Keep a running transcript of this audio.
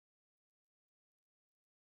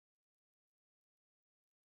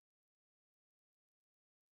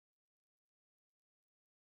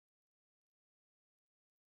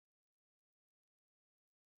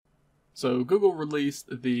So Google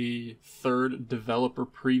released the third developer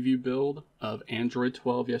preview build of Android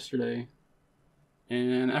 12 yesterday.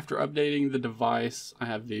 And after updating the device, I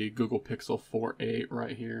have the Google Pixel 4a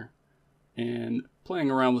right here. And playing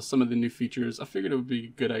around with some of the new features, I figured it would be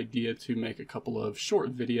a good idea to make a couple of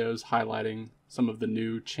short videos highlighting some of the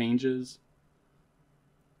new changes.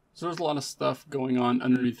 So there's a lot of stuff going on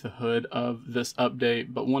underneath the hood of this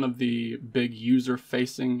update, but one of the big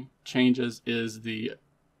user-facing changes is the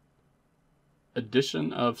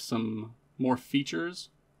addition of some more features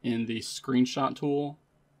in the screenshot tool.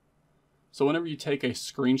 So whenever you take a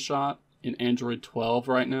screenshot in Android 12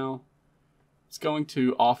 right now, it's going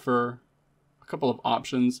to offer a couple of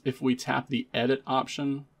options. If we tap the edit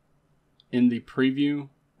option in the preview,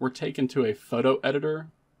 we're taken to a photo editor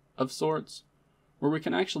of sorts, where we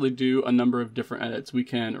can actually do a number of different edits. We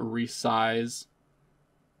can resize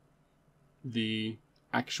the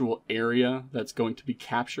actual area that's going to be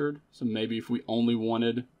captured. So maybe if we only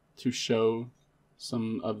wanted to show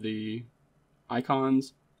some of the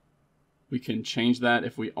icons, we can change that.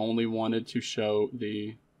 If we only wanted to show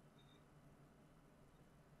the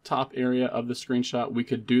top area of the screenshot, we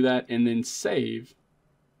could do that and then save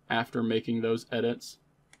after making those edits.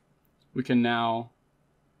 We can now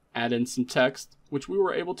add in some text, which we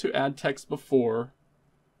were able to add text before.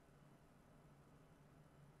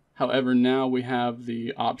 However, now we have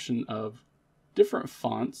the option of different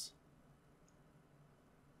fonts.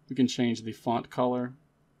 We can change the font color.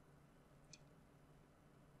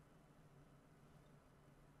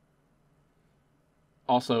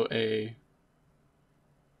 Also a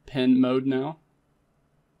pen mode now.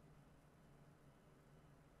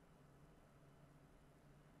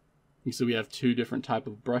 You see we have two different types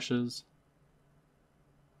of brushes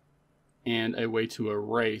and a way to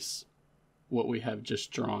erase what we have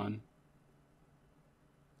just drawn.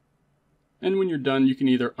 And when you're done, you can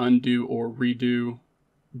either undo or redo,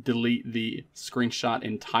 delete the screenshot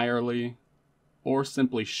entirely, or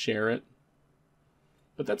simply share it.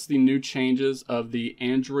 But that's the new changes of the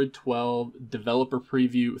Android 12 Developer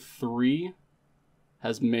Preview 3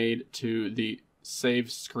 has made to the Save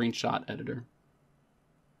Screenshot Editor.